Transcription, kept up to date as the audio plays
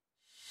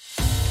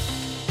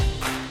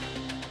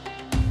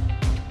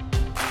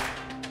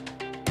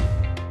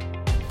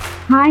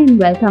Hi, and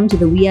welcome to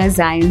the We Are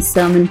Zion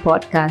Sermon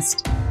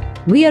Podcast.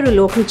 We are a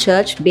local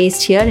church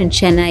based here in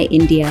Chennai,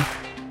 India.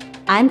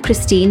 I'm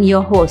Christine,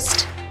 your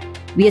host.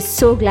 We are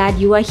so glad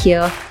you are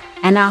here,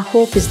 and our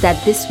hope is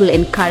that this will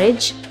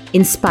encourage,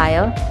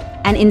 inspire,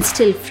 and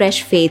instill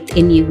fresh faith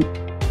in you.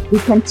 We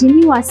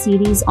continue our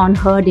series on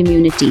herd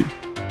immunity.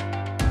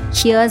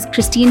 Here's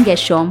Christine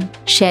Geshom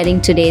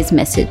sharing today's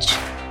message.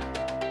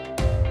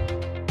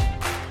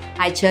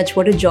 Hi, church.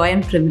 What a joy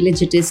and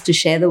privilege it is to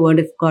share the word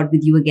of God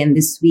with you again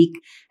this week.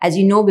 As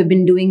you know, we've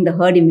been doing the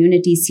herd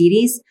immunity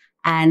series,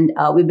 and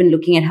we've been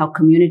looking at how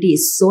community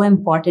is so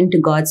important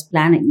to God's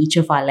plan in each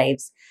of our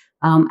lives.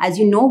 As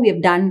you know, we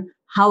have done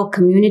how a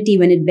community,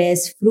 when it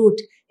bears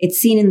fruit, it's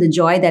seen in the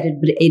joy that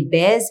it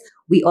bears.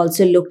 We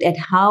also looked at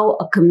how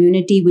a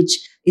community which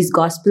is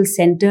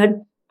gospel-centered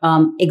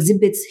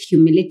exhibits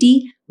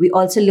humility. We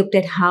also looked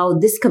at how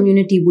this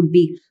community would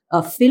be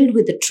filled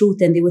with the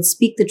truth, and they would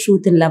speak the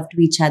truth in love to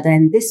each other.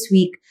 And this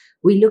week,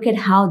 we look at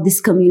how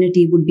this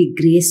community would be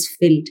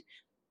grace-filled.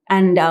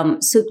 And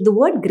so the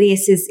word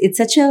grace it's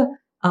such a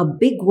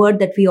big word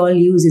that we all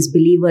use as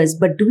believers,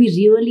 but do we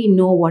really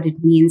know what it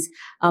means?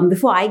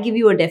 Before I give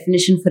you a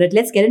definition for it,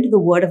 let's get into the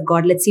word of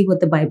God. Let's see what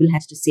the Bible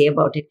has to say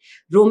about it.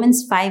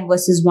 Romans 5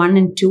 verses 1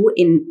 and 2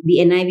 in the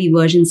NIV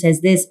version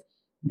says this: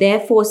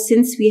 "Therefore,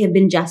 since we have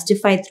been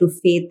justified through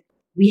faith,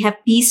 we have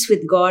peace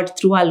with God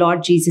through our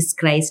Lord Jesus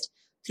Christ,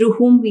 through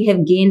whom we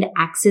have gained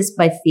access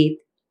by faith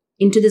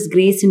into this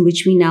grace in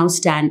which we now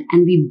stand,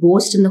 and we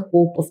boast in the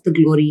hope of the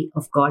glory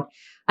of God."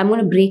 I'm going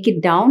to break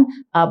it down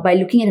by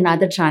looking at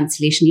another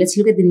translation. Let's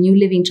look at the New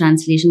Living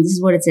Translation. This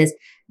is what it says.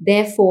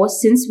 "Therefore,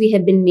 since we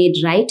have been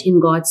made right in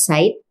God's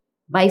sight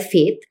by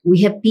faith,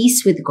 we have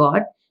peace with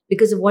God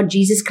because of what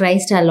Jesus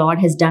Christ our Lord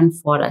has done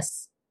for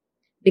us.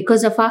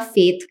 Because of our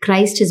faith,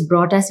 Christ has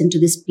brought us into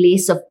this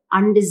place of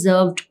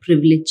undeserved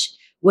privilege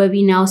where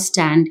we now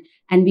stand,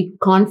 and we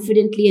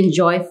confidently and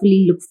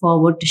joyfully look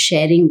forward to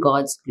sharing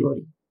God's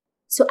glory."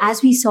 So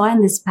as we saw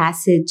in this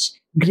passage,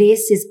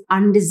 grace is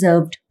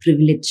undeserved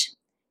privilege.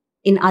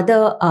 In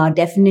other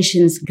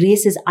definitions,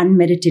 grace is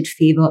unmerited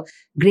favor.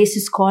 Grace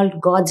is called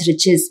God's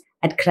riches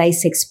at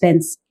Christ's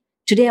expense.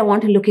 Today, I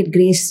want to look at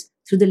grace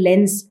through the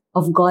lens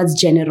of God's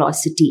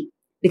generosity,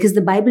 because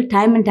the Bible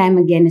time and time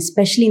again,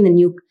 especially in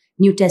the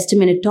New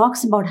Testament, it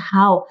talks about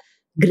how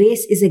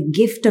grace is a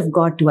gift of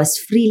God to us,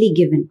 freely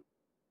given.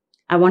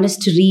 I want us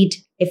to read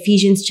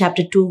Ephesians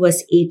chapter 2,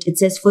 verse 8. It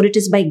says, "For it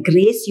is by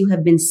grace you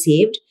have been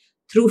saved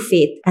through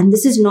faith, and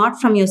this is not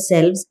from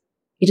yourselves,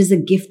 it is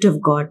a gift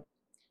of God."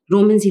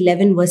 Romans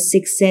 11, verse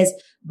 6 says,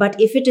 "But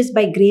if it is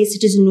by grace,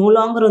 it is no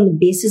longer on the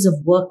basis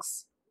of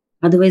works.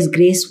 Otherwise,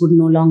 grace would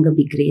no longer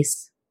be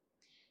grace."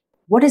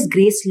 What does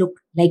grace look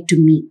like to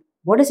me?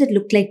 What does it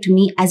look like to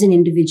me as an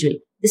individual?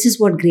 This is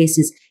what grace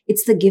is.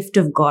 It's the gift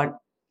of God.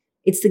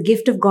 It's the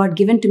gift of God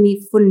given to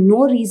me for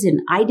no reason.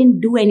 I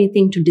didn't do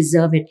anything to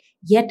deserve it.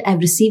 Yet I've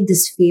received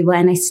this favor,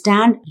 and I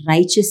stand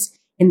righteous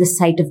in the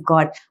sight of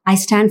God. I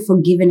stand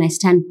forgiven. I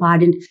stand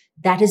pardoned.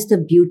 That is the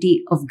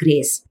beauty of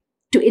grace.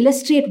 To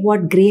illustrate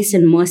what grace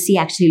and mercy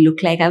actually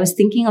look like, I was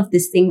thinking of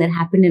this thing that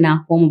happened in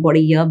our home about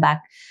a year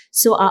back.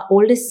 So our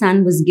oldest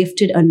son was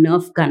gifted a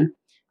Nerf gun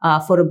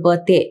for a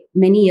birthday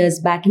many years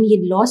back, and he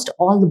had lost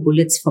all the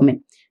bullets from it.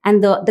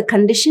 And the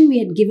condition we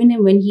had given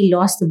him when he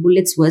lost the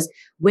bullets was,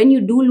 when you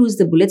do lose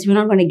the bullets, we're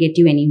not going to get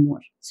you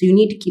anymore. So you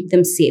need to keep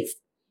them safe.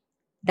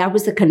 That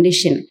was the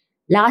condition.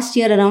 Last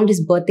year around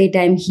his birthday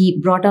time, he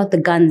brought out the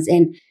guns,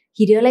 and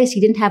he realized he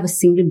didn't have a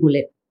single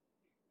bullet.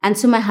 And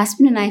so my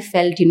husband and I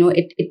felt,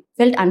 it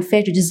felt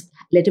unfair to just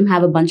let him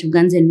have a bunch of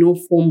guns and no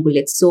foam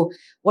bullets. So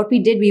what we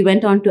did, we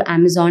went on to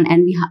Amazon,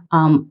 and we,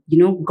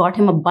 got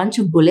him a bunch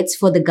of bullets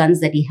for the guns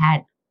that he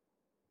had,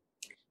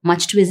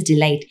 much to his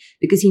delight,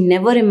 because he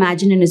never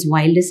imagined in his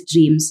wildest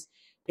dreams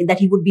that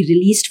he would be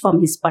released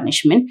from his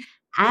punishment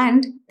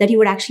and that he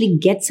would actually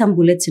get some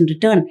bullets in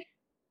return.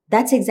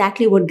 That's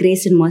exactly what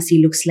grace and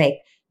mercy looks like.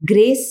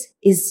 Grace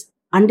is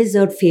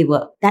undeserved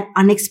favor, that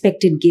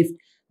unexpected gift.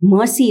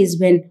 Mercy is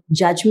when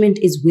judgment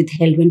is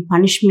withheld, when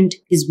punishment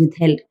is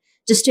withheld.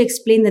 Just to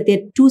explain that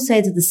they're two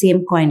sides of the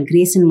same coin,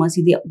 grace and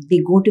mercy, they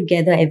go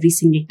together every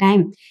single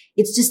time.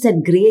 It's just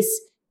that grace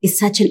is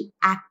such an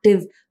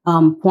active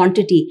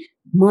quantity.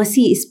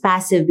 Mercy is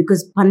passive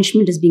because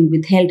punishment is being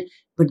withheld,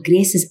 but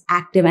grace is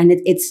active, and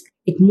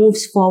it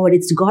moves forward.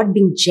 It's God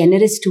being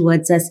generous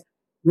towards us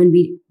when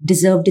we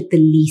deserved it the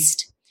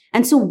least.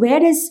 And so where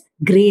does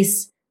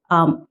grace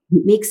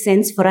make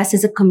sense for us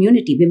as a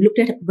community? We've looked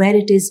at where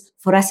it is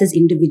for us as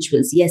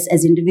individuals. Yes,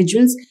 as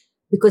individuals,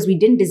 because we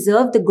didn't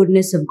deserve the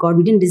goodness of God.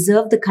 We didn't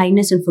deserve the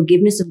kindness and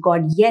forgiveness of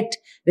God. Yet,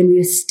 when we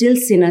were still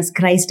sinners,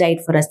 Christ died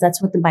for us.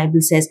 That's what the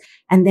Bible says.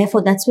 And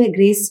therefore, that's where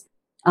grace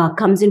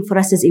comes in for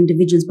us as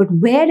individuals. But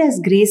where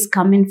does grace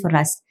come in for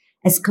us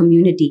as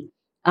community?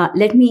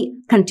 Let me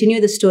continue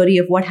the story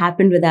of what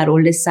happened with our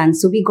oldest son.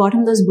 So we got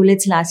him those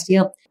bullets last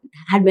year,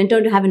 went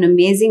on to have an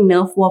amazing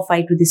Nerf war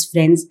fight with his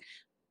friends.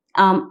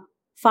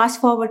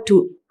 Fast forward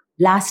to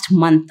last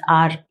month,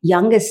 our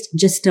youngest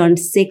just turned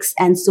 6.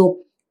 And so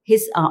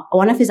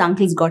one of his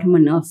uncles got him a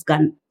Nerf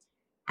gun.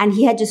 And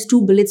he had just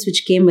 2 bullets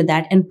which came with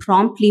that. And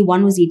promptly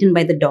one was eaten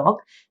by the dog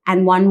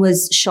and one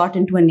was shot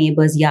into a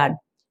neighbor's yard.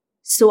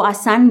 So our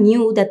son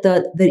knew that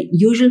the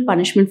usual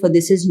punishment for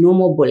this is no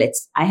more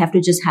bullets. I have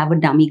to just have a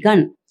dummy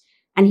gun.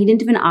 And he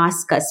didn't even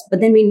ask us.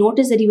 But then we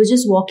noticed that he was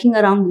just walking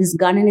around with his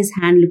gun in his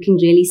hand, looking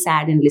really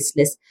sad and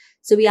listless.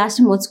 So we asked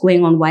him, what's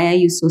going on? Why are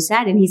you so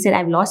sad? And he said,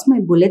 I've lost my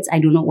bullets. I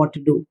don't know what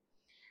to do.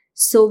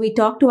 So we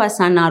talked to our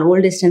son, our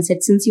oldest, and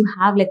said, since you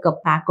have like a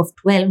pack of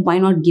 12, why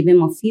not give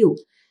him a few?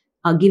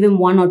 Give him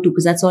 1 or 2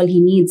 because that's all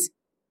he needs.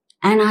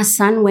 And our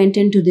son went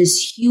into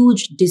this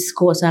huge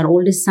discourse. Our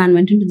oldest son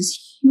went into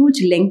this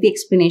huge lengthy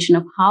explanation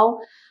of how,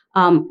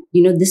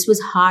 this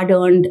was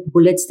hard-earned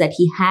bullets that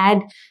he had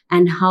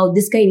and how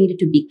this guy needed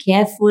to be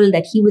careful,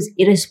 that he was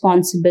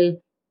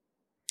irresponsible.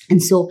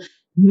 And so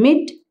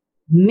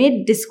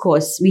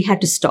mid-discourse, we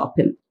had to stop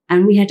him.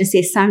 And we had to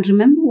say, son,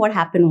 remember what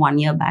happened 1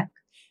 year back?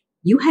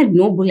 You had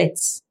no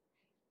bullets.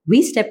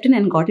 We stepped in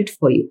and got it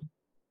for you.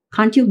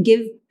 Can't you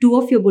give 2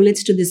 of your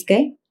bullets to this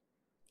guy?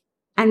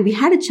 And we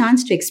had a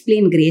chance to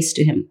explain grace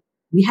to him.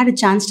 We had a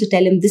chance to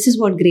tell him this is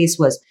what grace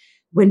was.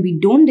 When we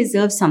don't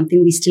deserve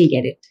something, we still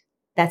get it.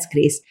 That's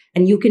grace.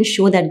 And you can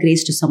show that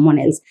grace to someone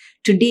else.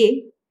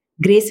 Today,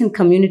 grace in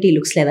community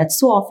looks like that.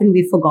 So often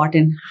we've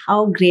forgotten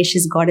how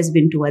gracious God has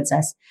been towards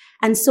us.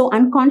 And so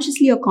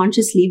unconsciously or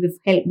consciously,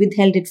 we've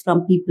withheld it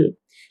from people.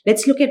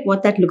 Let's look at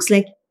what that looks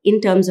like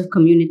in terms of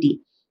community.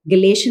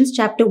 Galatians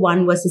chapter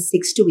 1, verses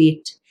 6 to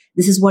 8.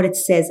 This is what it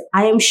says.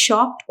 I am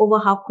shocked over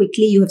how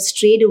quickly you have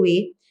strayed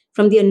away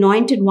from the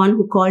anointed one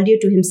who called you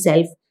to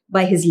himself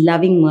by his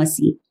loving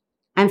mercy.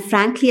 I'm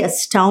frankly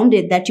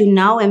astounded that you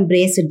now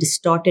embrace a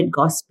distorted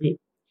gospel.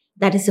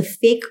 That is a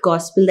fake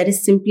gospel that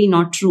is simply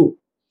not true.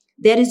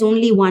 There is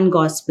only one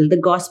gospel, the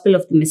gospel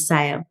of the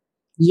Messiah.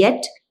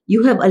 Yet,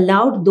 you have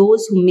allowed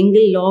those who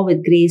mingle law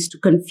with grace to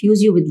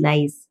confuse you with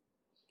lies.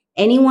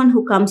 Anyone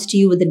who comes to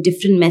you with a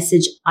different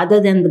message other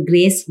than the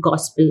grace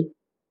gospel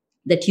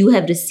that you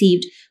have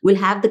received will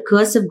have the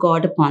curse of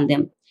God upon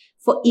them.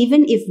 For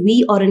even if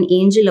we or an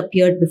angel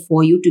appeared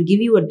before you to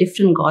give you a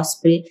different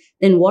gospel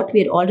than what we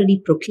had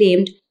already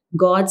proclaimed,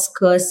 God's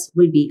curse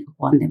will be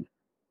upon them.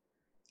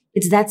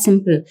 It's that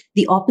simple.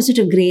 The opposite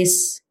of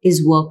grace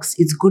is works.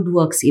 It's good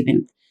works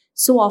even.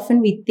 So often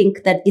we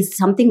think that it's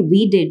something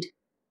we did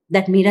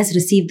that made us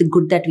receive the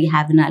good that we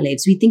have in our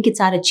lives. We think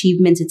it's our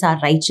achievements, it's our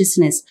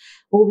righteousness.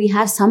 Oh, we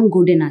have some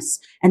good in us.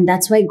 And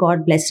that's why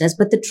God blessed us.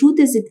 But the truth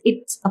is,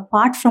 it's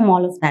apart from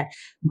all of that.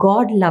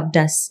 God loved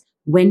us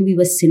when we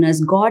were sinners.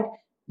 God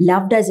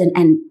loved us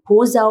and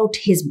pours out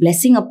his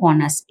blessing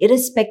upon us,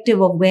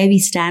 irrespective of where we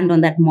stand on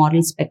that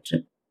moral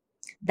spectrum.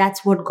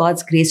 That's what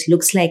God's grace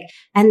looks like.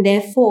 And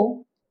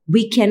therefore,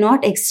 we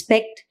cannot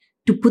expect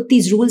to put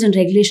these rules and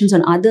regulations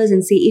on others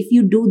and say, if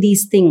you do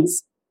these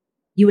things,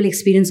 you will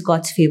experience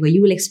God's favor.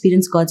 You will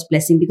experience God's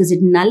blessing because it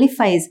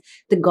nullifies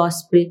the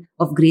gospel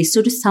of grace.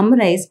 So to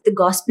summarize, the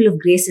gospel of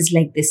grace is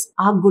like this.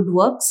 Our good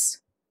works,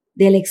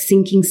 they're like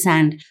sinking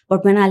sand.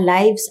 But when our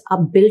lives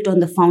are built on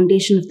the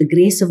foundation of the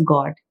grace of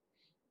God,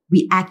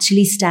 we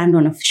actually stand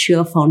on a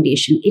sure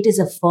foundation. It is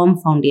a firm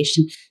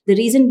foundation. The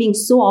reason being,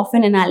 so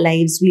often in our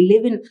lives, we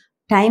live in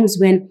times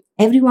when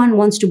everyone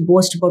wants to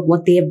boast about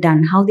what they have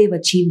done, how they've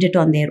achieved it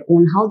on their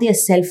own, how they are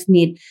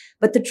self-made.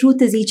 But the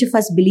truth is, each of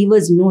us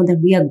believers know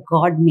that we are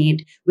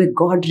God-made, we're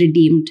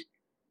God-redeemed,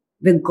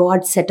 we're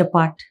God set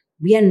apart.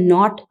 We are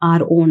not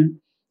our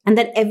own. And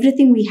that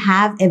everything we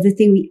have,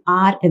 everything we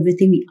are,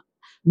 everything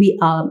we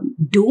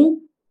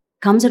do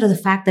comes out of the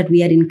fact that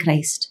we are in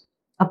Christ.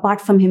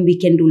 Apart from him, we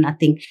can do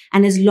nothing.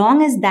 And as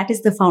long as that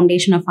is the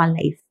foundation of our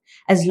life,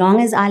 as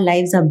long as our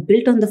lives are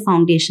built on the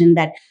foundation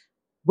that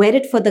were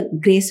it for the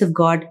grace of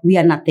God, we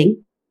are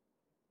nothing,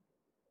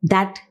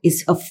 that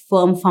is a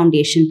firm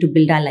foundation to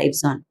build our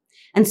lives on.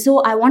 And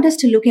so I want us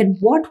to look at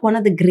what one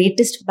of the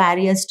greatest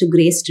barriers to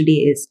grace today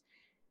is.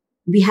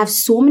 We have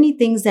so many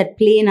things that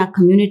play in our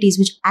communities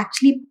which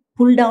actually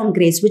pull down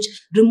grace, which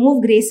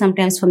remove grace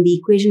sometimes from the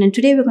equation. And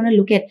today we're going to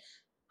look at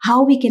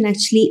how we can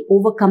actually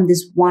overcome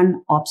this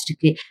one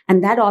obstacle.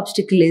 And that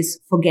obstacle is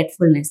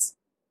forgetfulness.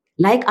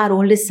 Like our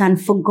oldest son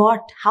forgot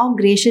how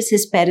gracious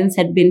his parents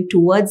had been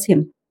towards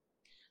him.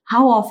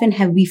 How often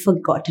have we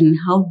forgotten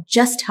how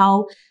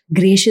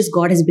gracious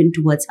God has been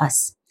towards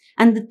us?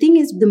 And the thing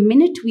is, the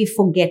minute we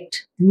forget,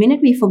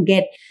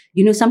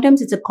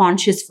 sometimes it's a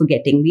conscious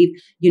forgetting. We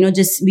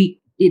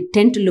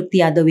tend to look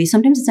the other way.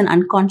 Sometimes it's an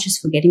unconscious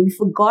forgetting. We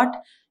forgot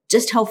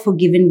just how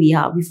forgiven we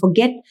are. We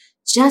forget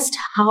just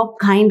how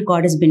kind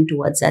God has been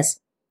towards us,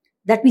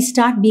 that we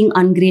start being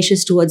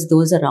ungracious towards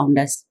those around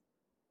us.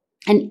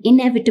 And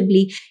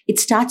inevitably, it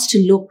starts to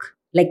look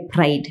like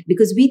pride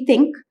because we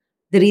think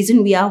the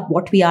reason we are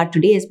what we are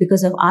today is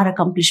because of our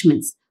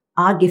accomplishments,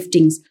 our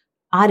giftings,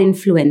 our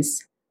influence.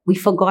 We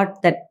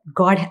forgot that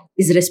God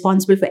is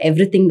responsible for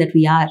everything that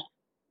we are.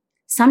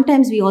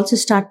 Sometimes we also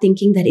start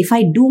thinking that if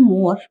I do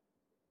more,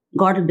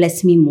 God will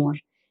bless me more.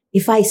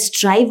 If I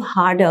strive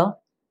harder,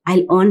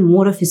 I'll earn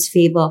more of his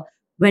favor.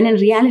 When in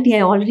reality,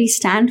 I already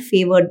stand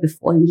favored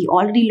before him. He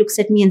already looks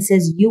at me and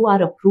says, you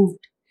are approved.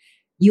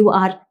 You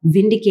are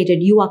vindicated.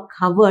 You are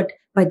covered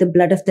by the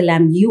blood of the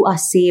Lamb. You are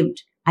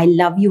saved. I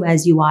love you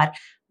as you are.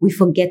 We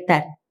forget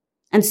that.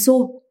 And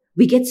so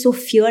we get so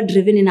fear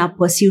driven in our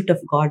pursuit of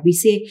God. We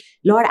say,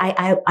 Lord,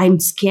 I'm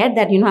scared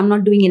that, I'm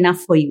not doing enough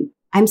for you.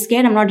 I'm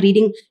scared I'm not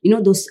reading,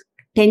 those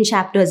 10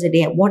 chapters a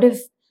day. What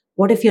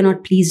if you're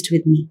not pleased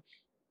with me?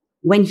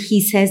 When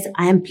he says,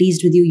 I am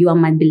pleased with you, you are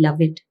my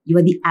beloved. You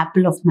are the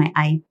apple of my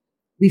eye.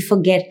 We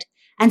forget.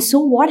 And so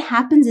what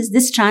happens is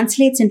this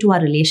translates into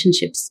our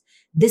relationships.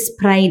 This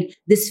pride,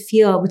 this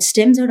fear, which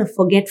stems out of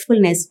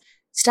forgetfulness,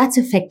 starts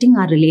affecting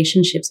our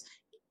relationships.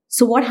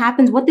 So what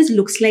happens, what this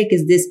looks like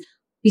is this.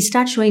 We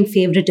start showing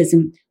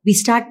favoritism. We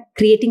start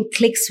creating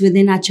cliques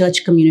within our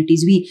church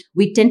communities.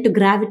 We tend to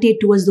gravitate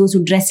towards those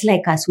who dress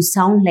like us, who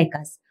sound like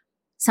us.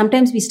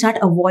 Sometimes we start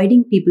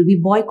avoiding people. We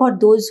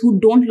boycott those who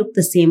don't look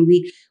the same.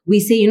 We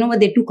say,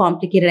 they're too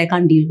complicated. I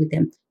can't deal with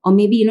them. Or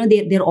maybe,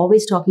 they're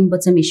always talking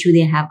about some issue they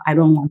have. I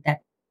don't want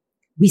that.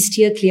 We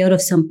steer clear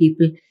of some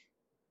people.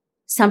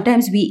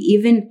 Sometimes we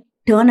even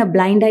turn a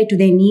blind eye to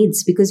their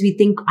needs because we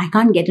think, I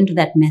can't get into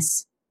that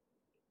mess.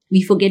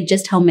 We forget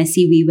just how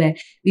messy we were.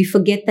 We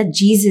forget that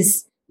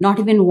Jesus not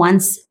even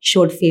once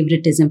showed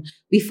favoritism.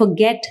 We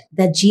forget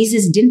that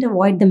Jesus didn't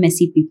avoid the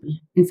messy people.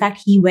 In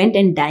fact, he went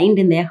and dined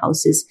in their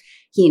houses.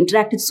 He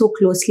interacted so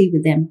closely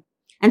with them.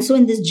 And so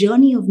in this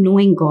journey of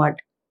knowing God,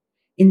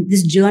 in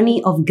this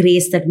journey of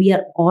grace that we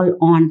are all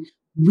on,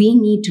 we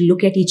need to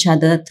look at each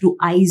other through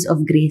eyes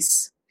of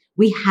grace.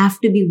 We have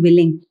to be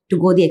willing to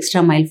go the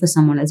extra mile for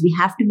someone else. We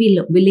have to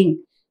be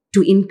willing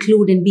to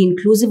include and be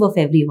inclusive of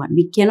everyone.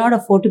 We cannot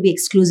afford to be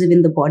exclusive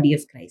in the body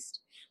of Christ.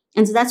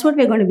 And so that's what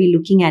we're going to be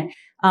looking at.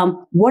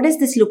 What does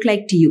this look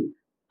like to you?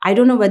 I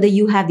don't know whether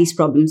you have these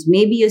problems.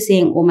 Maybe you're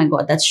saying, oh my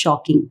God, that's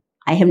shocking.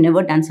 I have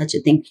never done such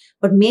a thing.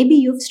 But maybe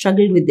you've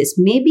struggled with this.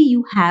 Maybe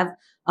you have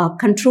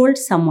controlled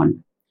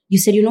someone. You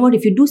said, you know what,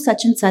 if you do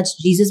such and such,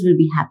 Jesus will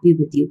be happy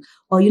with you.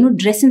 Or,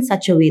 dress in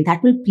such a way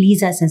that will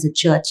please us as a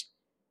church.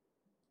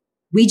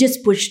 We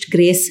just pushed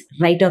grace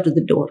right out of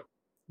the door.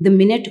 The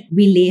minute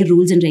we lay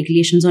rules and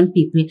regulations on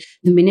people,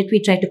 the minute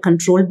we try to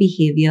control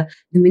behavior,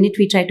 the minute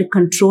we try to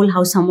control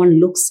how someone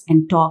looks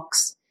and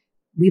talks,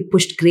 we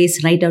pushed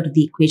grace right out of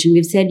the equation.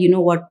 We've said, you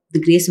know what,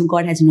 the grace of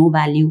God has no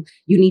value.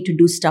 You need to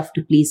do stuff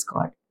to please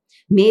God.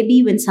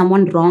 Maybe when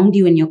someone wronged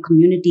you in your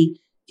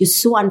community, you're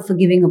so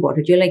unforgiving about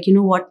it. You're like, you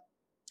know what,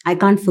 I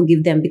can't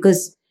forgive them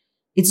because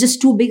it's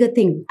just too big a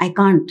thing. I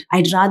can't.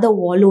 I'd rather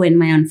wallow in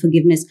my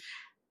unforgiveness.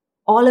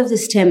 All of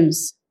this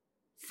stems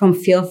from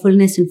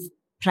fearfulness and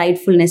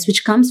pridefulness,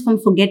 which comes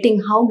from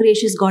forgetting how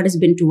gracious God has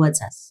been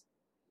towards us.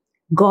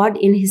 God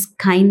in his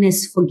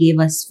kindness forgave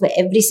us for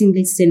every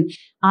single sin.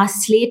 Our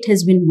slate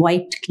has been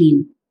wiped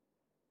clean.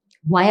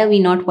 Why are we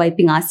not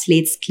wiping our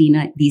slates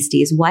cleaner these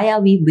days? Why are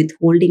we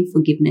withholding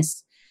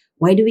forgiveness?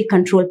 Why do we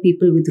control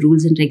people with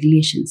rules and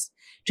regulations?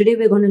 Today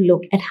we're going to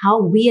look at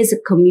how we as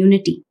a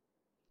community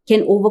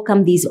can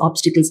overcome these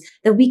obstacles,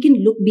 that we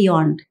can look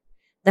beyond,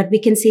 that we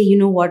can say, you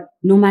know what,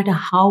 no matter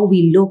how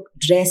we look,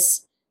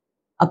 dress,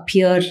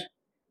 appear,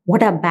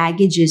 what our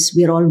baggage is,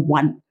 we're all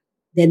one.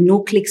 There are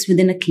no cliques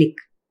within a clique.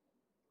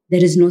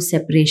 There is no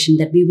separation,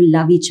 that we will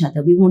love each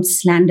other. We won't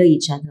slander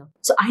each other.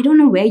 So I don't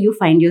know where you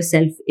find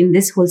yourself in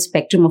this whole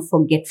spectrum of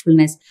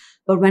forgetfulness.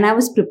 But when I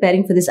was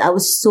preparing for this, I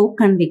was so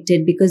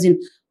convicted because in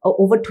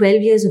over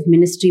 12 years of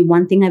ministry,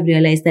 one thing I've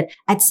realized that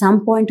at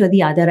some point or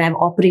the other, I've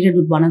operated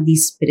with one of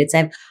these spirits.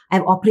 I've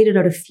operated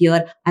out of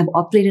fear. I've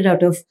operated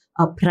out of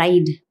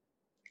pride.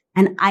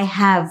 And I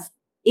have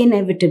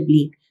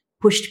inevitably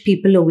pushed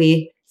people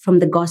away from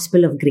the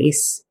gospel of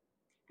grace.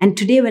 And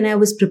today when I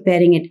was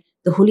preparing it,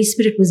 the Holy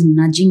Spirit was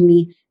nudging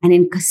me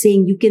and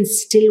saying, you can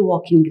still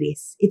walk in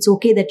grace. It's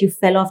okay that you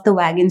fell off the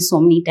wagon so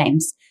many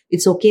times.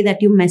 It's okay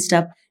that you messed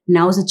up.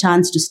 Now's a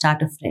chance to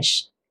start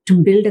afresh,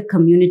 to build a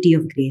community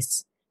of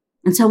grace.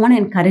 And so I want to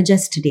encourage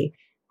us today,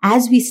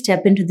 as we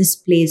step into this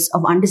place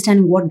of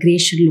understanding what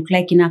grace should look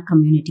like in our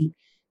community,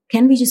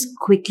 can we just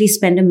quickly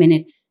spend a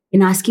minute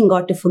in asking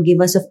God to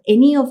forgive us of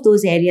any of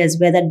those areas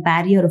where that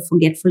barrier of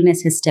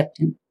forgetfulness has stepped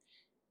in?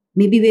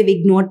 Maybe we've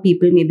ignored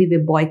people. Maybe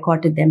we've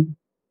boycotted them.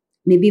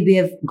 Maybe we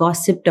have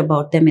gossiped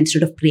about them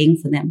instead of praying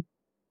for them.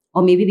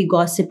 Or maybe we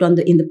gossiped in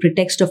the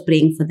pretext of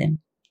praying for them.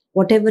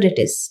 Whatever it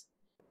is,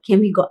 can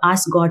we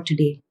ask God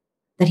today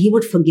that he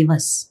would forgive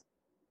us,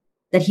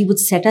 that he would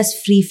set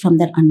us free from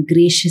that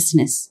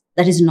ungraciousness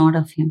that is not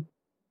of him.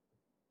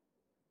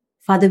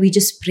 Father, we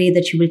just pray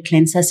that you will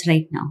cleanse us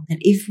right now, that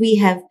if we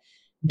have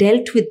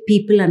dealt with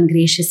people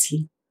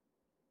ungraciously,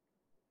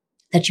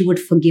 that you would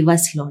forgive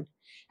us, Lord.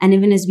 And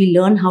even as we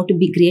learn how to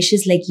be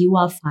gracious like you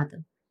are,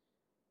 Father,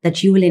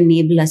 that you will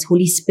enable us.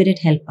 Holy Spirit,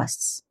 help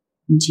us.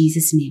 In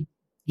Jesus' name,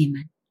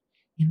 amen.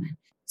 Amen.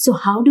 So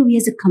how do we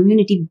as a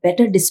community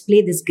better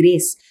display this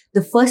grace?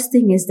 The first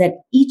thing is that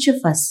each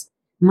of us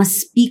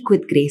must speak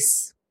with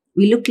grace.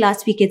 We looked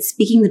last week at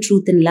speaking the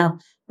truth in love.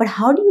 But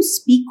how do you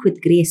speak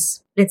with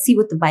grace? Let's see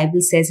what the Bible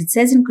says. It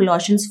says in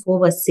Colossians 4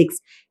 verse 6,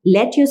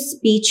 let your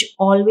speech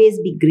always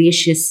be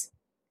gracious,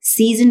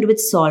 seasoned with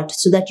salt,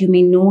 so that you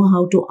may know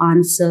how to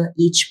answer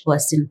each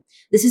person.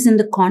 This is in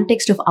the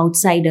context of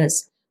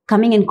outsiders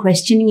coming and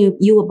questioning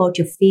you about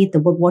your faith,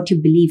 about what you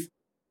believe.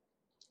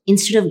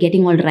 Instead of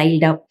getting all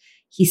riled up,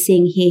 he's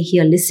saying, hey,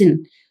 here,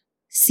 listen,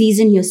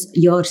 season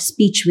your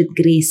speech with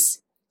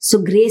grace.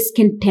 So grace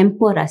can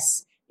temper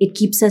us. It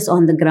keeps us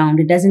on the ground.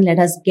 It doesn't let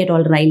us get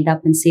all riled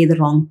up and say the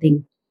wrong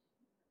thing.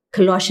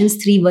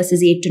 Colossians 3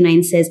 verses 8 to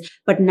 9 says,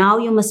 but now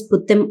you must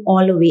put them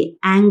all away,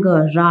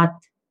 anger, wrath,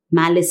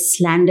 malice,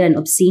 slander, and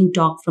obscene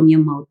talk from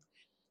your mouth.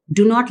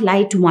 Do not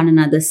lie to one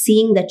another,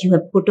 seeing that you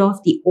have put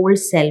off the old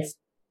self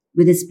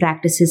with its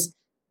practices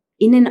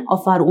in and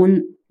of our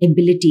own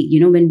ability.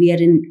 When we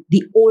are in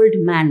the old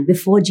man,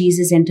 before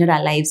Jesus entered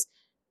our lives,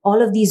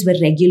 all of these were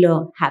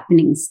regular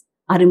happenings.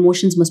 Our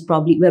emotions were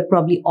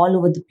probably all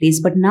over the place.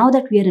 But now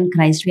that we are in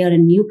Christ, we are a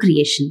new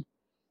creation.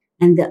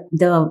 And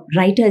the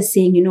writer is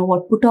saying, you know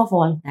what, put off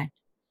all of that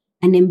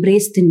and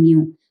embrace the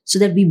new so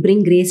that we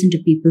bring grace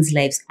into people's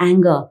lives.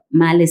 Anger,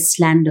 malice,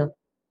 slander,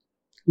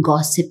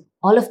 gossip,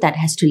 all of that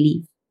has to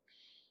leave.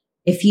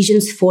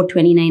 Ephesians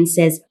 4:29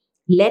 says,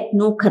 let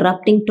no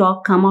corrupting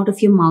talk come out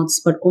of your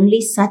mouths, but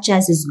only such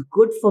as is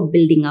good for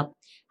building up,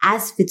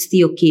 as fits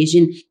the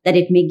occasion, that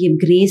it may give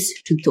grace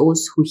to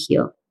those who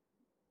hear.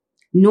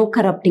 No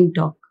corrupting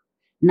talk,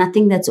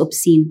 nothing that's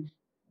obscene,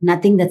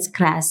 nothing that's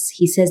crass.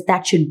 He says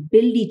that should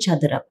build each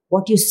other up.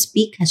 What you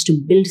speak has to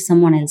build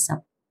someone else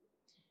up.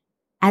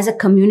 As a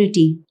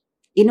community,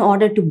 in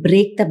order to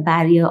break the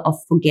barrier of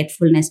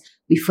forgetfulness,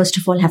 we first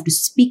of all have to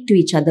speak to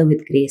each other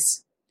with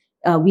grace.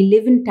 We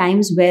live in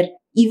times where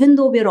even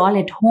though we're all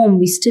at home,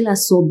 we still are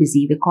so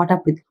busy. We're caught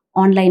up with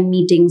online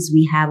meetings.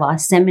 We have our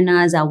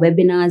seminars, our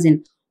webinars,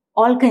 and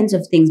all kinds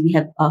of things. We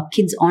have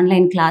kids'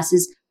 online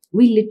classes.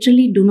 We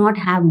literally do not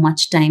have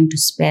much time to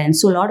spare. And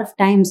so a lot of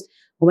times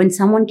when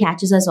someone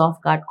catches us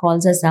off guard,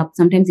 calls us up,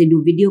 sometimes they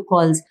do video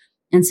calls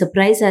and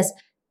surprise us,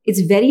 it's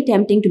very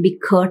tempting to be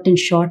curt and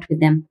short with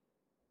them.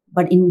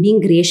 But in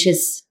being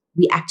gracious,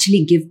 we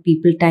actually give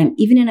people time.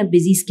 Even in a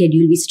busy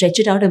schedule, we stretch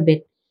it out a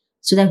bit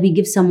so that we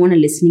give someone a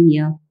listening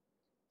ear,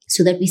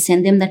 so that we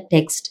send them that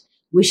text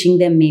wishing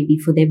them maybe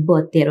for their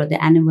birthday or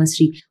their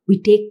anniversary. We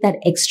take that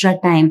extra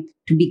time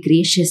to be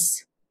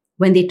gracious.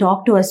 When they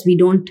talk to us, we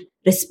don't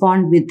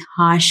respond with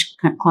harsh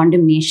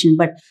condemnation,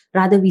 but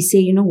rather we say,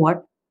 you know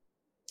what?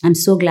 I'm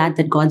so glad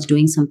that God's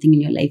doing something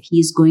in your life.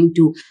 He's going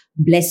to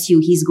bless you.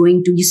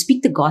 You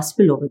speak the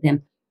gospel over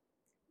them.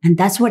 And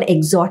that's what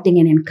exhorting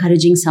and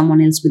encouraging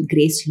someone else with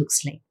grace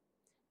looks like.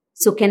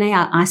 So can I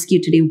ask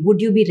you today, would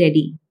you be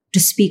ready to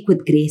speak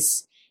with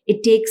grace?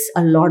 It takes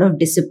a lot of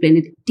discipline.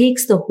 It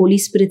takes the Holy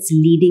Spirit's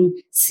leading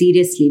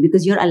seriously,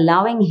 because you're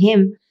allowing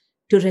Him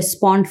to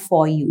respond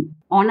for you.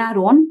 On our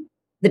own,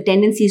 the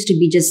tendency is to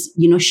be just,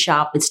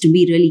 sharp. It's to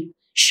be really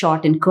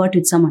short and curt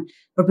with someone.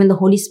 But when the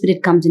Holy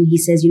Spirit comes in, He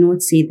says, you know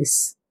what, say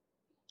this.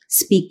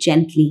 Speak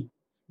gently.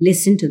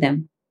 Listen to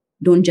them.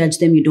 Don't judge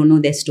them. You don't know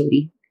their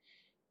story.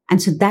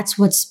 And so that's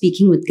what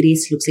speaking with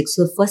grace looks like.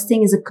 So the first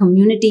thing is a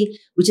community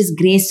which is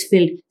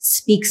grace-filled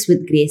speaks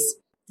with grace.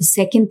 The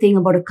second thing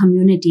about a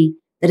community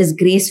that is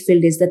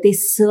grace-filled is that they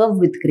serve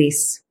with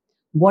grace.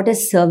 What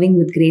does serving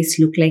with grace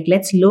look like?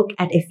 Let's look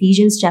at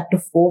Ephesians chapter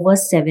 4,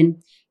 verse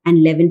 7 and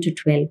 11 to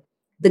 12.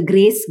 The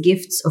grace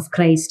gifts of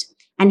Christ.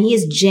 And He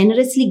has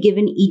generously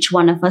given each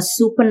one of us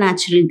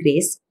supernatural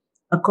grace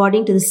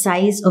according to the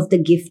size of the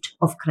gift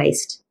of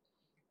Christ.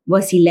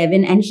 Verse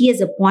 11, and He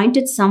has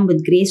appointed some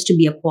with grace to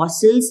be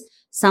apostles,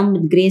 some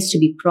with grace to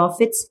be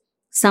prophets,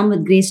 some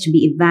with grace to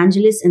be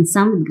evangelists, and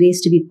some with grace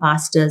to be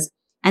pastors,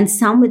 and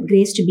some with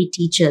grace to be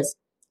teachers.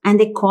 And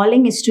their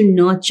calling is to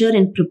nurture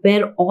and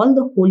prepare all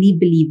the holy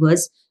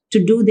believers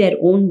to do their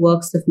own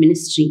works of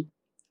ministry.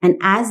 And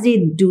as they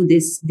do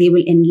this, they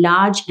will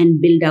enlarge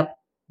and build up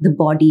the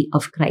body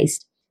of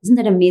Christ. Isn't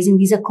that amazing?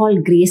 These are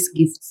called grace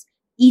gifts.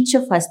 Each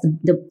of us,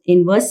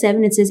 in verse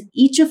 7, it says,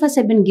 each of us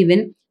have been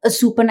given a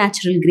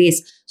supernatural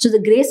grace. So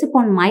the grace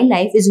upon my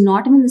life is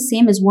not even the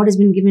same as what has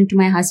been given to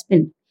my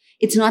husband.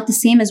 It's not the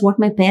same as what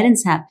my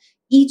parents have.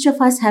 Each of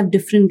us have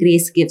different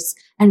grace gifts,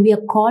 and we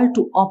are called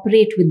to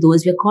operate with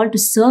those. We are called to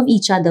serve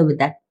each other with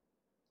that.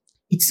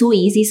 It's so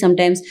easy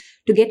sometimes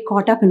to get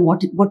caught up in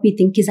what we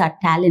think is our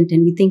talent.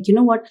 And we think, you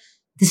know what,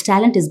 this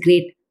talent is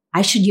great.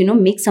 I should,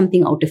 make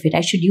something out of it.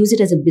 I should use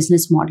it as a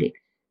business model.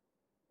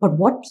 But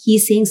what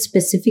he's saying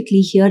specifically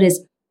here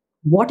is,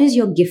 what is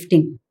your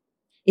gifting?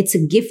 It's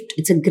a gift.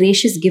 It's a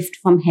gracious gift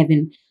from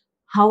heaven.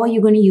 How are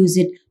you going to use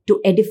it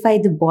to edify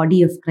the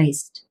body of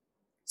Christ?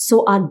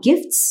 So our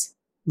gifts,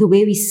 the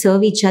way we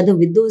serve each other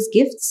with those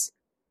gifts,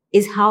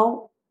 is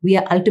how we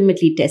are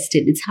ultimately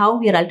tested. It's how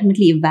we are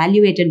ultimately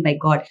evaluated by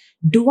God.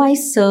 Do I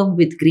serve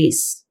with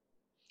grace?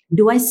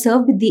 Do I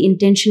serve with the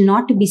intention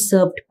not to be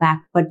served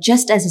back, but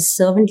just as a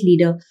servant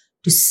leader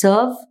to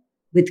serve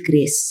with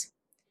grace?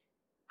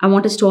 I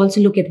want us to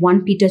also look at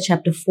 1 Peter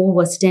chapter 4,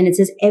 verse 10. It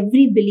says,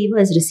 every believer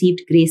has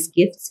received grace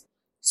gifts,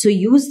 so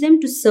use them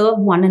to serve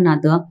one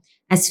another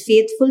as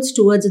faithful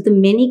stewards of the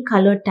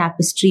many-colored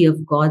tapestry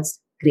of God's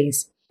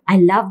grace. I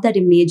love that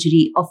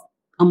imagery of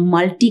a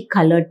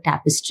multicolored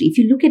tapestry. If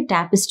you look at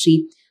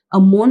tapestry, a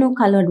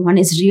monocolored one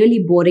is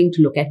really boring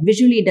to look at.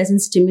 Visually, it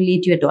doesn't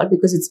stimulate you at all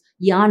because it's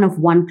yarn of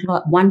one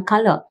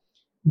color.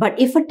 But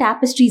if a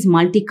tapestry is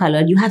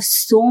multicolored, you have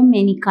so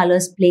many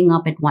colors playing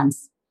up at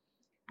once.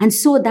 And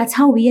so that's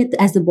how we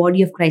as the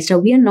body of Christ are.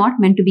 We are not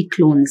meant to be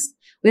clones.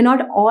 We're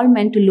not all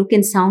meant to look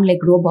and sound like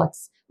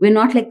robots. We're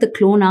not like the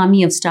clone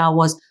army of Star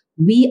Wars.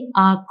 We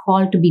are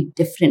called to be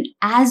different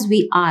as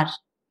we are.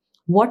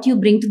 What you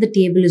bring to the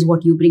table is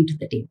what you bring to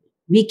the table.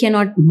 We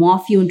cannot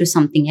morph you into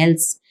something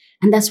else.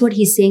 And that's what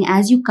he's saying.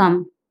 As you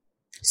come,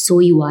 so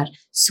you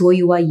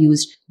are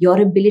used.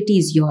 Your ability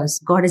is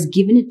yours. God has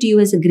given it to you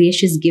as a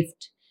gracious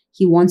gift.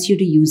 He wants you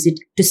to use it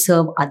to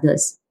serve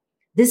others.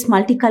 This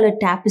multicolored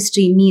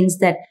tapestry means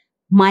that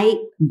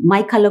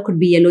my color could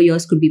be yellow,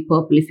 yours could be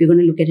purple, if you're going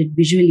to look at it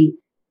visually.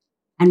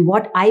 And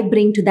what I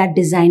bring to that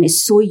design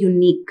is so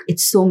unique.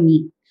 It's so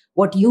me.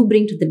 What you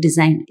bring to the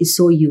design is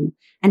so you.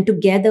 And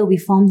together we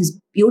form this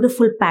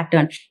beautiful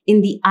pattern.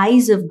 In the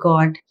eyes of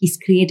God, He's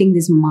creating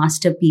this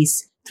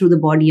masterpiece through the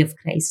body of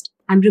Christ.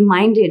 I'm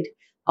reminded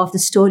of the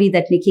story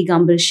that Nicky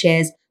Gumbel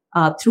shares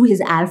through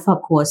his Alpha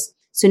course.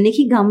 So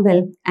Nicky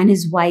Gumbel and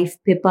his wife,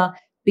 Pippa,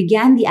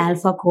 began the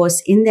Alpha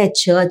course in their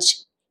church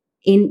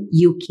in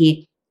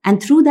UK.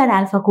 And through that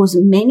Alpha course,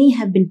 many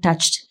have been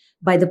touched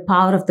by the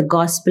power of the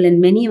gospel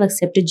and many have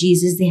accepted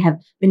Jesus. They have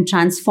been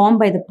transformed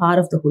by the power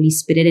of the Holy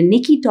Spirit. And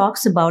Nicky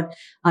talks about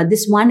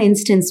this one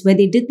instance where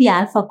they did the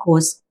Alpha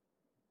course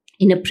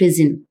in a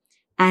prison.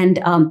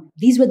 And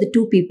these were the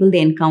two people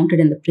they encountered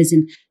in the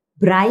prison.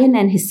 Brian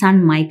and his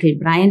son Michael,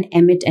 Brian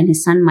Emmett and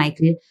his son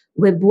Michael,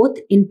 were both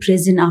in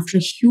prison after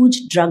a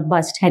huge drug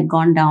bust had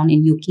gone down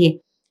in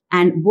UK.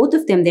 And both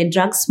of them, they're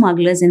drug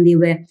smugglers and they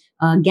were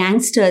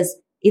gangsters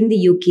in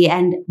the UK,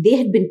 and they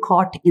had been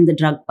caught in the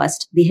drug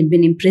bust. They had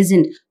been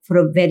imprisoned for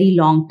a very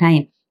long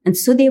time. And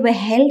so they were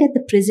held at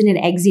the prison in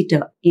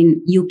Exeter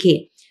in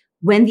UK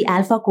when the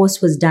Alpha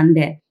course was done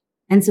there.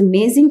 And it's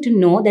amazing to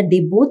know that they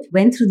both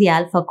went through the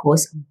Alpha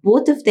course.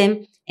 Both of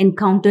them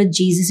encountered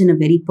Jesus in a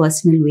very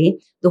personal way.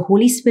 The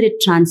Holy Spirit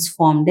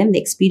transformed them. They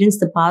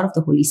experienced the power of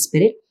the Holy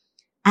Spirit,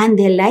 and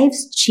their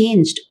lives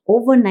changed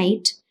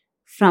overnight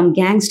from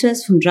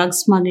gangsters, from drug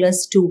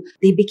smugglers, to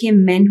they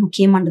became men who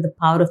came under the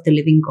power of the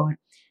living God.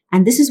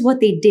 And this is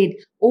what they did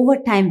over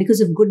time. Because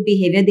of good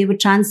behavior, they were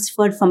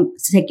transferred from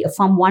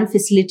one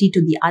facility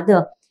to the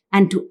other.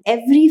 And to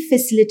every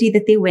facility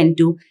that they went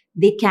to,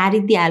 they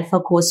carried the Alpha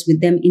course with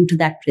them into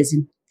that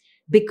prison.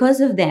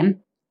 Because of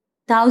them,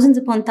 thousands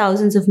upon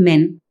thousands of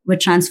men were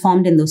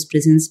transformed in those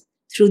prisons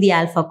through the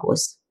Alpha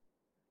course.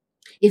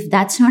 If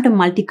that's not a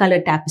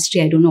multicolored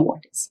tapestry, I don't know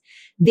what is.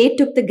 They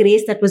took the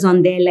grace that was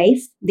on their life.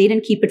 They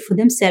didn't keep it for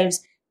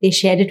themselves. They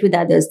shared it with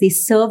others. They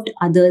served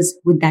others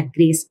with that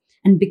grace.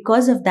 And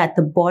because of that,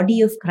 the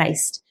body of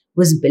Christ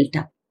was built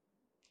up.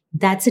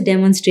 That's a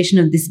demonstration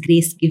of this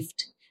grace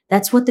gift.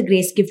 That's what the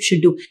grace gift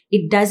should do.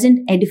 It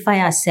doesn't edify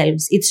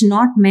ourselves. It's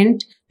not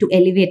meant to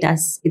elevate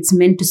us. It's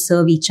meant to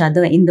serve each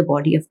other in the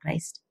body of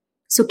Christ.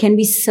 So can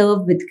we serve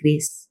with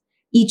grace?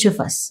 Each of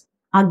us.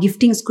 Our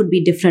giftings could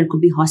be different. It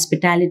could be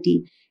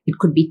hospitality. It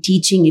could be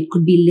teaching. It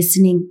could be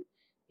listening.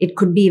 It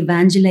could be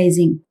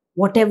evangelizing.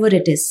 Whatever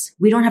it is.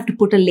 We don't have to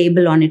put a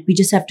label on it. We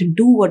just have to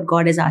do what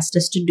God has asked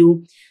us to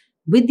do,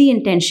 with the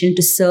intention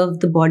to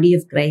serve the body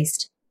of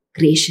Christ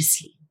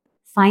graciously.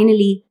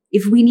 Finally,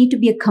 if we need to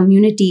be a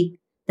community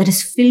that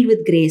is filled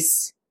with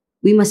grace,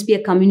 we must be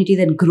a community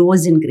that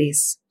grows in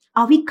grace.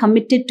 Are we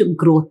committed to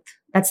growth?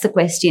 That's the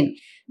question.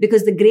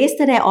 Because the grace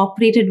that I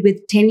operated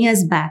with 10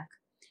 years back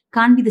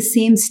can't be the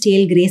same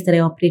stale grace that I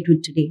operate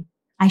with today.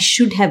 I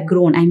should have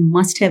grown. I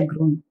must have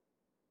grown.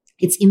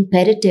 It's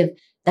imperative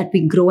that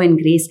we grow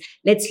in grace.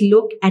 Let's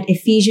look at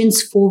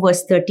Ephesians 4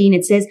 verse 13.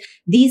 It says,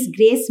 these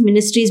grace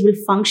ministries will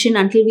function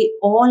until we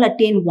all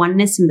attain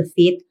oneness in the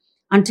faith,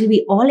 until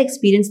we all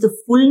experience the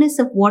fullness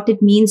of what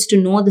it means to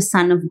know the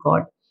Son of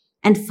God.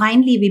 And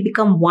finally, we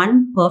become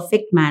one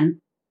perfect man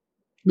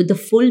with the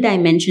full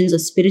dimensions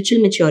of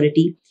spiritual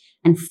maturity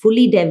and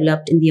fully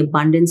developed in the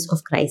abundance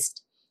of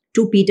Christ.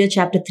 2 Peter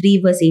chapter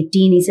 3 verse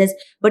 18, he says,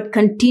 but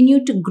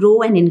continue to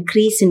grow and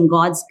increase in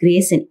God's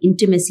grace and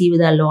intimacy with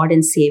our Lord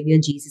and Savior,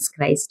 Jesus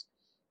Christ.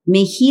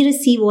 May He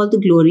receive all the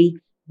glory,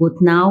 both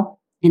now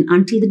and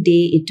until the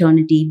day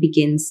eternity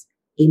begins.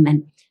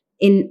 Amen.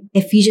 In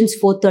Ephesians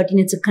 4:13,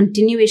 it's a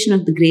continuation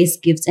of the grace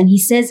gifts. And he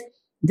says,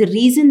 the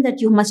reason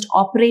that you must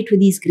operate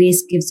with these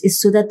grace gifts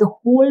is so that the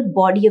whole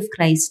body of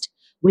Christ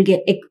will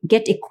get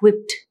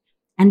equipped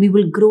and we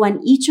will grow, and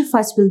each of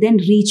us will then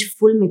reach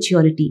full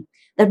maturity,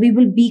 that we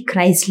will be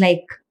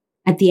Christ-like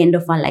at the end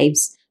of our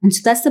lives. And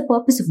so that's the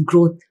purpose of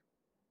growth.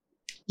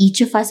 Each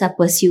of us are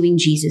pursuing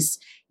Jesus.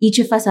 Each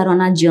of us are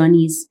on our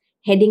journeys,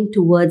 heading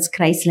towards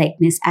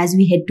Christ-likeness as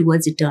we head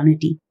towards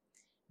eternity.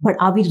 But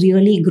are we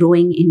really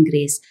growing in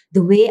grace?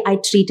 The way I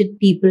treated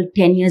people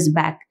 10 years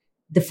back,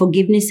 the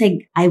forgiveness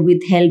I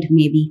withheld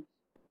maybe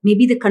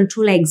the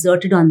control I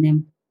exerted on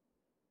them,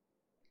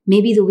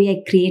 maybe the way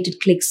I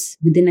created cliques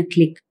within a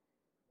clique,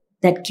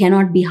 that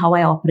cannot be how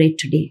I operate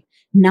today.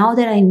 Now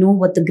that I know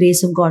what the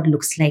grace of God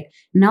looks like,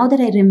 now that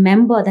I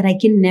remember that I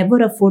can never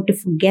afford to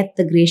forget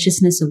the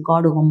graciousness of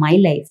God over my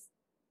life,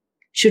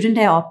 shouldn't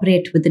I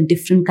operate with a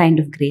different kind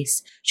of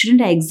grace?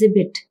 Shouldn't I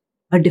exhibit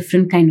a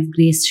different kind of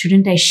grace?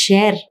 Shouldn't I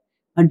share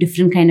a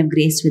different kind of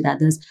grace with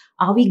others?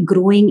 Are we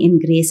growing in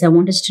grace? I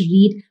want us to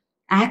read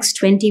Acts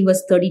 20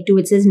 verse 32.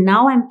 It says,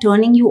 "Now I'm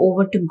turning you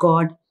over to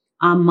God,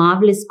 our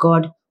marvelous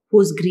God,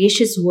 whose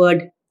gracious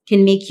word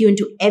can make you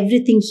into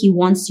everything he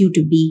wants you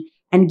to be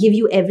and give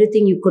you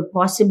everything you could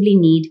possibly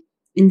need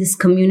in this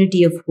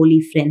community of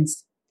holy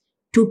friends."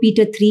 2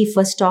 Peter 3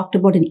 first talked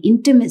about an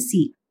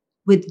intimacy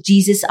with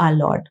Jesus our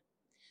Lord.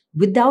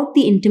 Without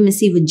the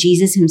intimacy with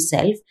Jesus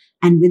himself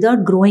and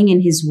without growing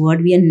in his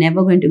word, we are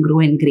never going to grow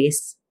in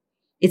grace.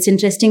 It's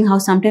interesting how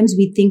sometimes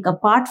we think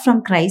apart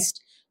from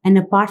Christ and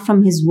apart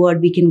from his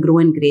word, we can grow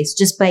in grace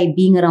just by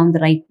being around the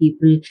right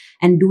people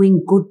and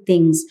doing good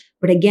things.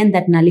 But again,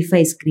 that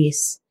nullifies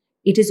grace.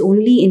 It is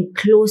only in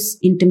close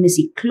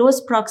intimacy,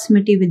 close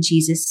proximity with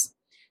Jesus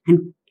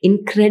and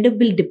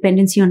incredible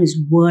dependency on his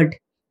word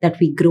that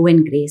we grow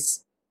in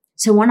grace.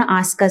 So I want to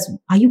ask us,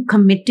 are you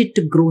committed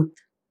to growth?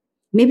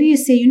 Maybe you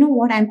say, you know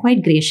what, I'm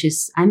quite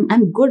gracious.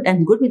 I'm good.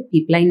 I'm good with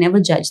people. I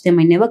never judge them.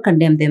 I never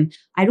condemn them.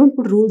 I don't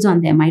put rules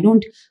on them. I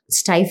don't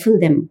stifle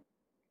them.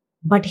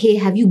 But hey,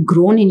 have you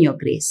grown in your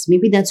grace?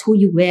 Maybe that's who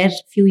you were a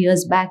few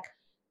years back,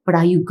 but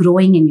are you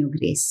growing in your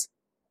grace?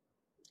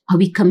 Are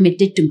we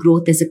committed to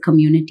growth as a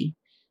community?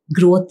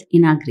 Growth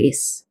in our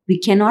grace. We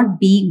cannot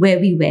be where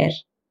we were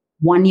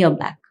 1 year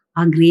back.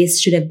 Our grace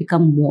should have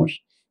become more.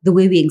 The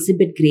way we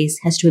exhibit grace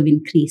has to have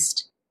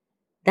increased.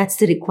 That's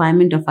the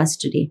requirement of us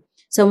today.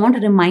 So I want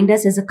to remind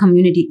us as a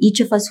community,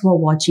 each of us who are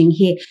watching,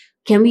 hey,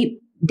 can we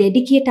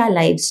dedicate our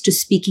lives to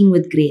speaking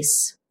with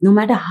grace? No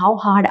matter how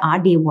hard our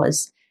day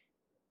was,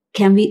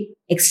 can we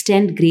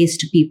extend grace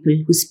to people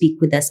who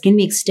speak with us? Can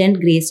we extend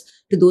grace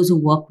to those who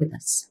work with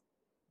us?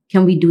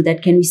 Can we do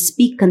that? Can we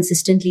speak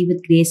consistently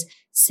with grace?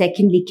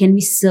 Secondly, can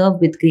we serve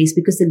with grace?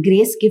 Because the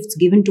grace gifts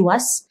given to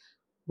us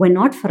were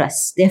not for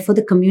us. They're for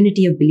the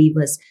community of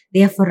believers.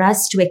 They are for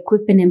us to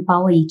equip and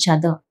empower each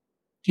other.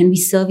 Can we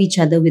serve each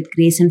other with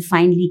grace? And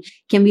finally,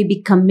 can we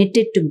be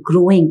committed to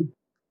growing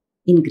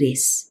in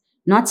grace?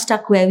 Not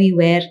stuck where we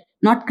were,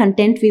 not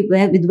content with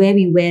where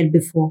we were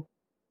before,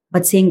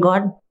 but saying,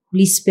 God,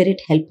 Holy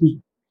Spirit, help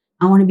me.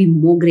 I want to be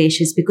more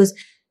gracious because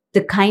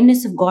the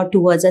kindness of God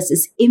towards us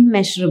is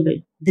immeasurable.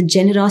 The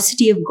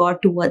generosity of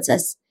God towards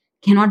us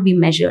cannot be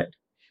measured.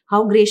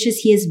 How gracious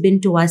he has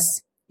been to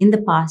us in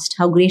the past,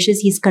 how gracious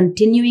he is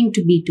continuing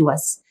to be to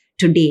us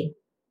today,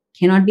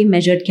 cannot be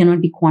measured,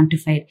 cannot be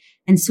quantified.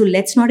 And so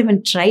let's not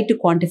even try to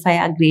quantify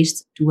our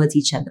grace towards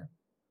each other.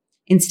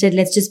 Instead,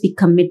 let's just be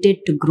committed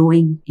to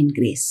growing in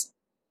grace.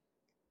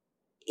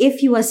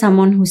 If you are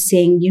someone who's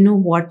saying, you know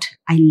what,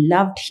 I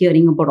loved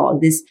hearing about all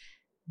this,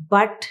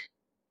 but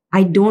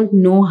I don't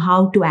know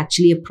how to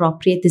actually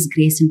appropriate this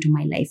grace into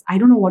my life. I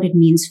don't know what it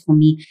means for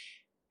me.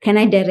 Can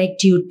I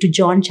direct you to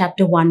John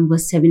chapter 1,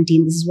 verse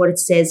 17? This is what it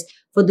says.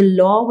 For the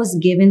law was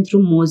given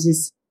through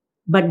Moses,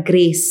 but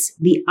grace,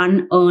 the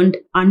unearned,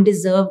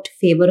 undeserved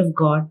favor of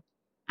God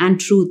and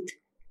truth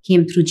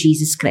came through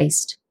Jesus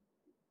Christ.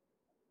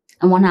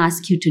 I want to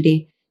ask you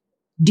today,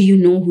 do you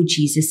know who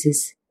Jesus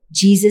is?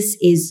 Jesus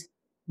is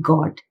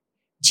God.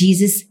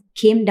 Jesus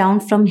came down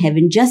from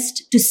heaven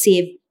just to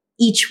save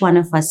each one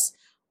of us.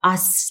 Our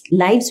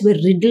lives were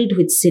riddled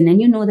with sin, and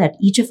you know that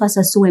each of us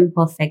are so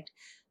imperfect.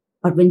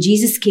 But when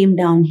Jesus came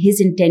down, his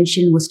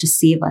intention was to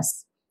save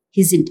us.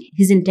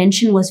 His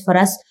intention was for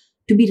us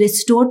to be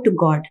restored to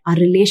God, our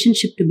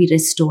relationship to be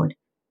restored.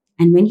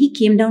 And when he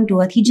came down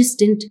to earth, he just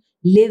didn't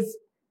live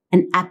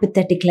an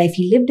apathetic life.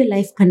 He lived a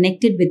life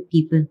connected with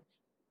people.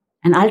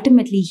 And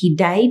ultimately, he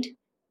died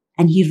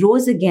and he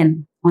rose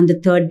again on the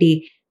third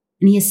day.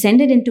 And he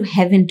ascended into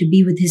heaven to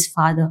be with his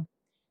Father.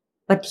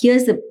 But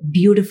here's the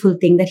beautiful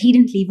thing, that he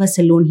didn't leave us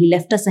alone. He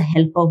left us a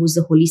helper who's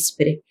the Holy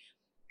Spirit.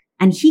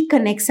 And he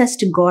connects us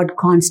to God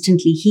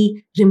constantly.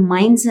 He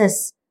reminds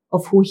us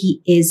of who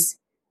he is.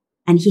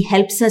 And he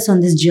helps us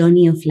on this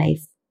journey of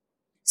life.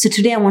 So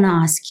today I want to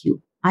ask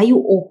you, are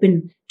you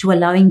open to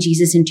allowing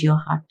Jesus into your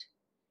heart?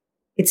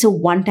 It's a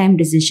one-time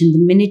decision. The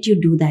minute you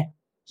do that,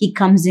 he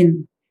comes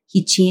in.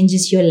 He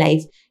changes your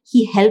life.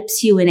 He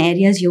helps you in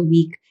areas you're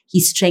weak.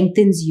 He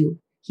strengthens you.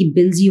 He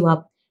builds you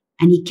up.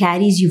 And he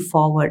carries you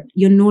forward.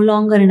 You're no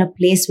longer in a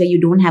place where you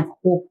don't have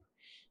hope.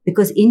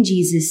 Because in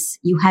Jesus,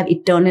 you have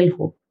eternal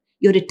hope.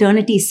 Your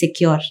eternity is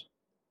secure.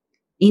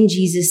 In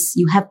Jesus,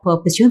 you have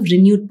purpose. You have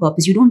renewed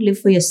purpose. You don't live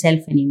for yourself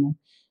anymore.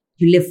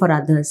 You live for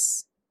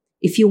others.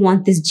 If you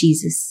want this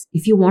Jesus,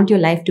 if you want your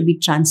life to be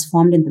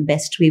transformed in the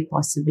best way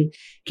possible,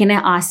 can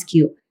I ask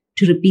you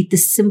to repeat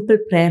this simple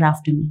prayer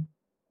after me?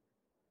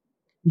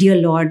 Dear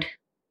Lord,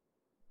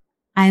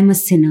 I am a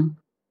sinner.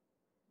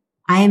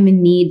 I am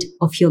in need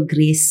of your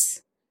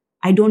grace.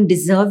 I don't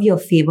deserve your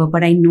favor,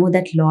 but I know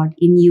that, Lord,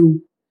 in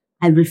you,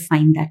 I will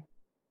find that.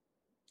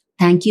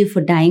 Thank you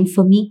for dying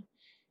for me.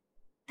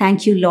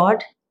 Thank you,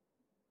 Lord,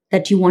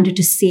 that you wanted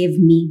to save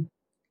me.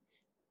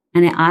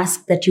 And I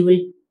ask that you will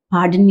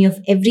pardon me of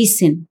every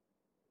sin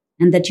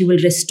and that you will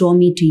restore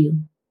me to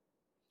you.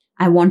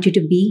 I want you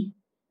to be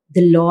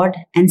the Lord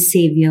and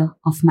Savior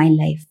of my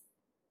life.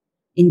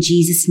 In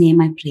Jesus'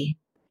 name I pray.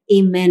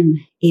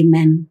 Amen.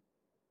 Amen.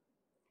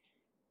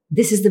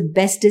 This is the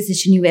best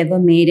decision you've ever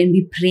made. And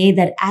we pray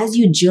that as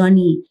you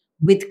journey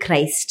with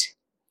Christ,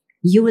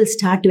 you will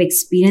start to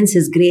experience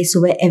His grace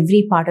over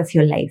every part of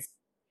your life.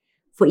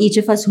 For each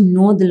of us who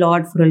know the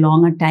Lord for a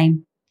longer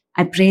time,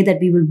 I pray that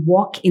we will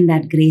walk in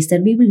that grace,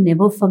 that we will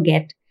never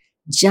forget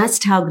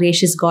just how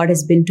gracious God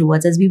has been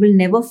towards us. We will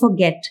never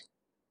forget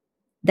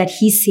that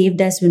He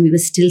saved us when we were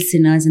still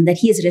sinners and that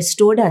He has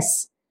restored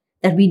us,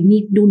 that we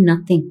need do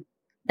nothing,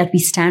 that we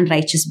stand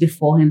righteous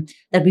before Him,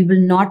 that we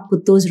will not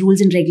put those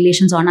rules and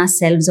regulations on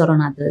ourselves or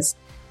on others,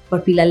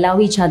 but we'll allow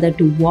each other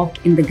to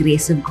walk in the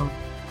grace of God.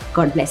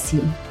 God bless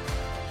you.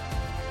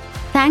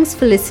 Thanks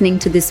for listening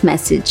to this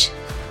message.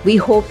 We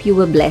hope you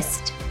were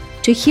blessed.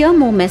 To hear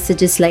more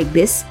messages like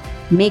this,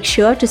 make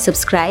sure to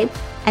subscribe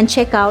and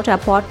check out our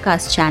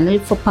podcast channel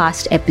for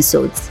past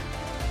episodes.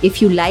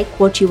 If you like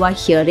what you are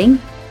hearing,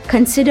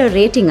 consider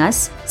rating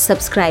us,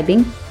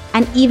 subscribing,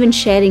 and even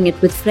sharing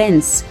it with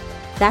friends.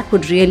 That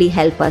would really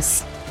help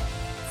us.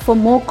 For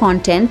more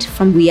content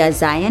from We Are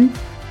Zion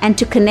and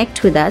to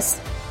connect with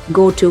us,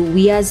 go to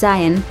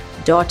wearezion.in.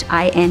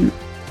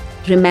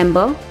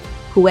 Remember,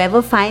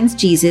 whoever finds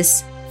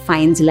Jesus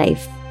finds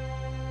life.